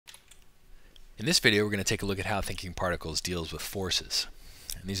In this video, we're going to take a look at how thinking particles deals with forces.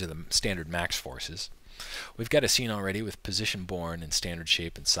 And these are the standard max forces. We've got a scene already with position born and standard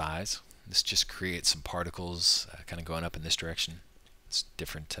shape and size. This just creates some particles kind of going up in this direction. It's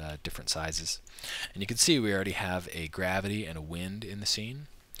different sizes. And you can see we already have a gravity and a wind in the scene.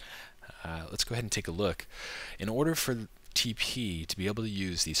 Let's go ahead and take a look. In order for TP to be able to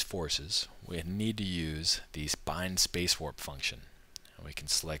use these forces, we need to use the bind space warp function. We can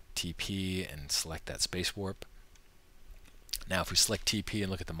select TP and select that space warp. Now if we select TP and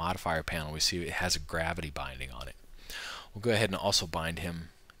look at the modifier panel, we see it has a gravity binding on it. We'll go ahead and also bind him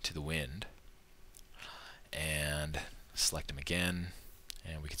to the wind and select him again,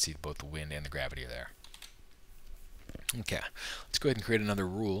 and we can see both the wind and the gravity are there. Okay, let's go ahead and create another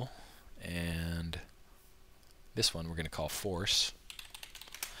rule, and this one we're going to call force.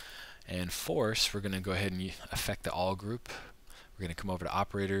 And force, we're going to go ahead and affect the all group. We're going to come over to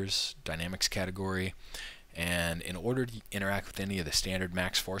operators, dynamics category, and in order to interact with any of the standard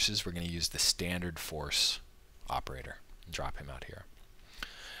max forces, we're going to use the standard force operator and drop him out here.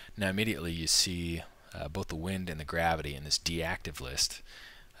 Now immediately you see both the wind and the gravity in this deactive list.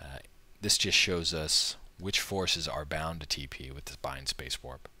 This just shows us which forces are bound to TP with this bind space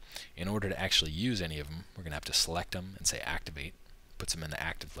warp. In order to actually use any of them, we're going to have to select them and say activate. Puts them in the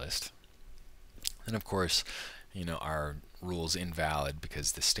active list. And of course, you know, our rule's invalid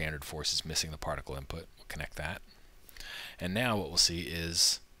because the standard force is missing the particle input. We'll connect that. And now what we'll see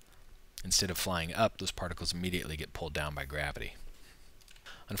is instead of flying up, those particles immediately get pulled down by gravity.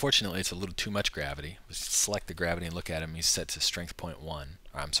 Unfortunately, it's a little too much gravity. We select the gravity and look at him. He's set to strength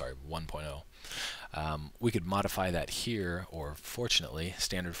 1.0. We could modify that here, or fortunately,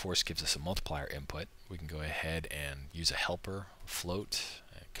 standard force gives us a multiplier input. We can go ahead and use a helper, float,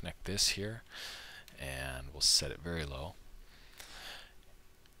 and connect this here, and we'll set it very low.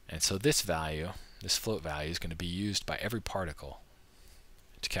 And so this value, this float value, is going to be used by every particle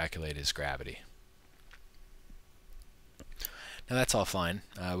to calculate his gravity. Now that's all fine.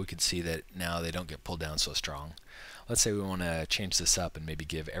 We can see that now they don't get pulled down so strong. Let's say we want to change this up and maybe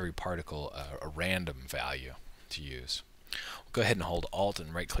give every particle a random value to use. We'll go ahead and hold Alt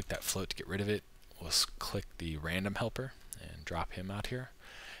and right click that float to get rid of it. We'll click the random helper and drop him out here.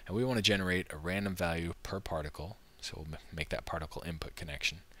 And we want to generate a random value per particle, so we'll make that particle input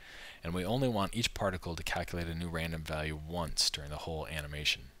connection. And we only want each particle to calculate a new random value once during the whole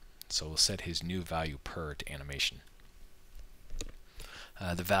animation. So we'll set his new value per to animation.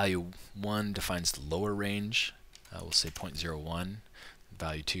 The value 1 defines the lower range. We'll say 0.01.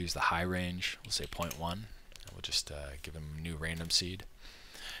 Value 2 is the high range. We'll say 0.1. And we'll just give him a new random seed.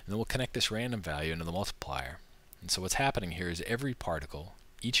 And then we'll connect this random value into the multiplier. And so what's happening here is every particle,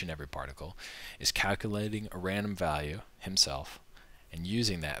 each and every particle, is calculating a random value himself and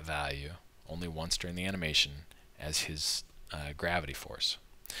using that value only once during the animation as his gravity force.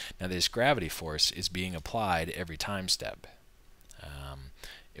 Now this gravity force is being applied every time step.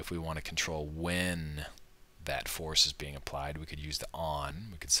 If we want to control when that force is being applied, we could use the on.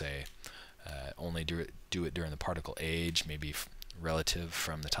 We could say only do it during the particle age, maybe relative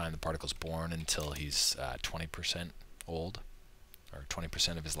from the time the particle's born until he's 20% old, or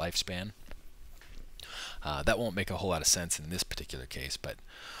 20% of his lifespan. That won't make a whole lot of sense in this particular case, but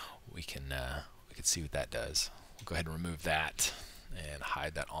we can see what that does. We'll go ahead and remove that and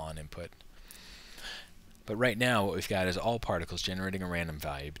hide that on input. But right now what we've got is all particles generating a random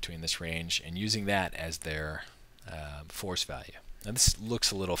value between this range and using that as their force value. Now this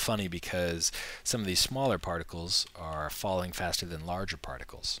looks a little funny because some of these smaller particles are falling faster than larger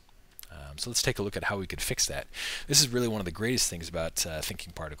particles. So let's take a look at how we could fix that. This is really one of the greatest things about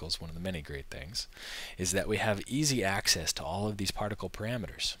thinking particles, one of the many great things, is that we have easy access to all of these particle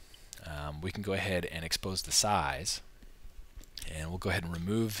parameters. We can go ahead and expose the size, and we'll go ahead and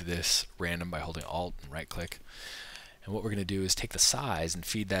remove this random by holding Alt and right click. And what we're going to do is take the size and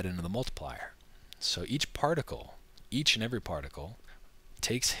feed that into the multiplier. So each particle, each and every particle,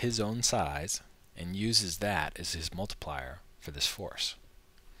 takes his own size and uses that as his multiplier for this force.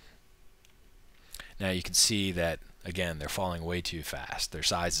 Now you can see that, again, they're falling way too fast. Their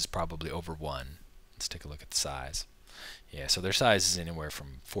size is probably over 1. Let's take a look at the size. Yeah, so their size is anywhere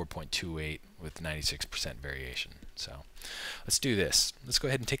from 4.28 with 96% variation. So let's do this. Let's go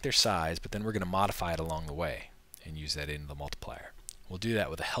ahead and take their size, but then we're going to modify it along the way and use that into the multiplier. We'll do that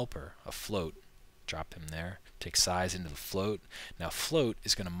with a helper, a float. Drop him there. Take size into the float. Now float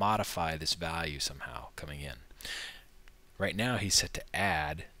is going to modify this value somehow coming in. Right now he's set to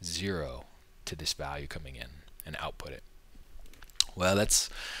add 0 to this value coming in and output it. Well, that's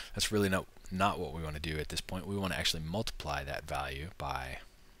really not what we want to do at this point. We want to actually multiply that value by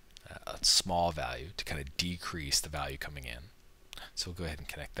a small value to kind of decrease the value coming in. So we'll go ahead and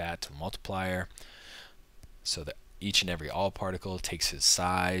connect that to the multiplier so that each and every all particle takes his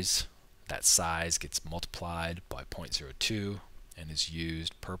size. That size gets multiplied by 0.02 and is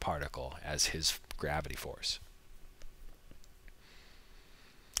used per particle as his gravity force.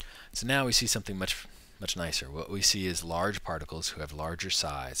 So now we see something much nicer. What we see is large particles who have larger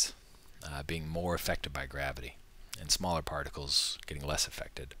size being more affected by gravity, and smaller particles getting less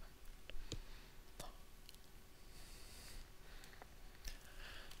affected.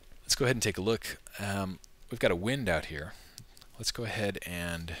 Let's go ahead and take a look. We've got a wind out here. Let's go ahead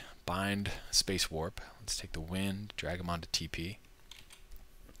and bind space warp. Let's take the wind, drag him onto TP.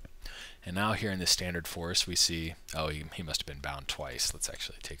 And now here in the standard force we see, oh, he must have been bound twice. Let's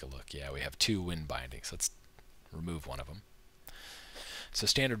actually take a look. Yeah, we have 2 wind bindings. Let's remove one of them. So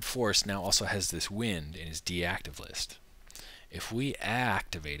standard force now also has this wind in his deactive list. If we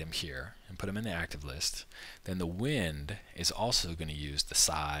activate him here and put him in the active list, then the wind is also going to use the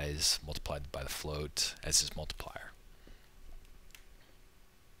size multiplied by the float as his multiplier.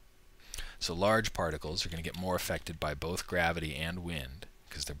 So large particles are going to get more affected by both gravity and wind,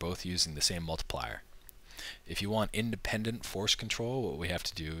 because they're both using the same multiplier. If you want independent force control, what we have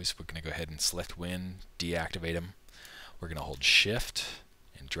to do is we're going to go ahead and select wind, deactivate him. We're going to hold shift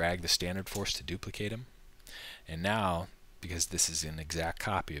and drag the standard force to duplicate him. And now, because this is an exact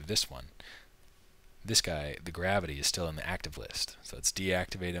copy of this one, this guy, the gravity, is still in the active list. So let's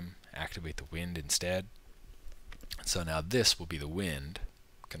deactivate him, activate the wind instead. So now this will be the wind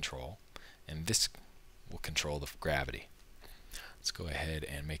control, and this will control the gravity. Let's go ahead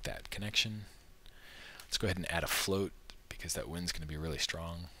and make that connection. Let's go ahead and add a float, because that wind's going to be really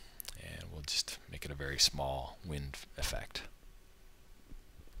strong, and we'll just make it a very small wind effect.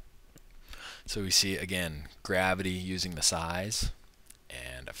 So we see again gravity using the size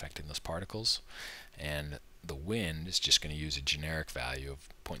and affecting those particles, and the wind is just going to use a generic value of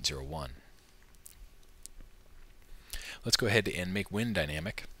 0.01. Let's go ahead and make wind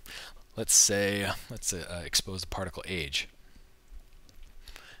dynamic. Let's say expose the particle age,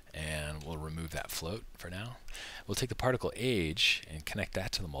 and we'll remove that float for now. We'll take the particle age and connect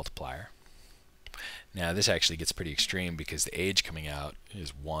that to the multiplier. Now this actually gets pretty extreme, because the age coming out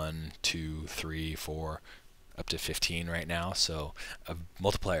is 1, 2, 3, 4, up to 15 right now. So a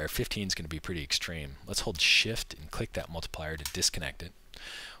multiplier of 15 is going to be pretty extreme. Let's hold shift and click that multiplier to disconnect it.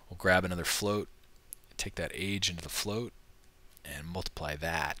 We'll grab another float, take that age into the float, and multiply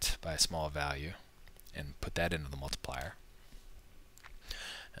that by a small value and put that into the multiplier.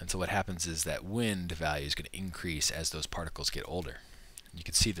 And so what happens is that wind value is going to increase as those particles get older. You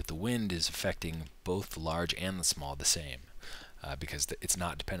can see that the wind is affecting both the large and the small the same, because it's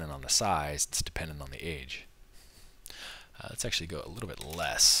not dependent on the size, it's dependent on the age. Let's actually go a little bit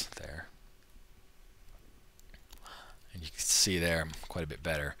less there. And you can see there quite a bit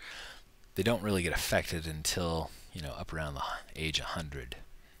better. They don't really get affected until, you know, up around the age 100,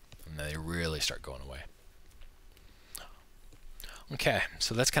 and then they really start going away. Okay,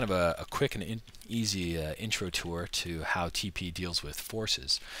 so that's kind of a quick and easy intro tour to how TP deals with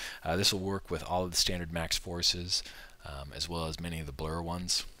forces. This will work with all of the standard max forces, as well as many of the blur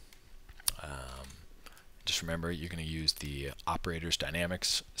ones. Just remember, you're going to use the operator's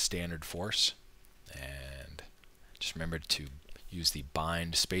dynamics standard force, and just remember to use the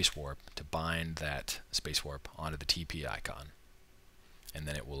bind space warp to bind that space warp onto the TP icon, and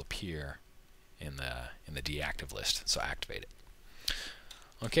then it will appear in the deactive list. So activate it.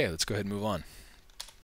 Okay, let's go ahead and move on.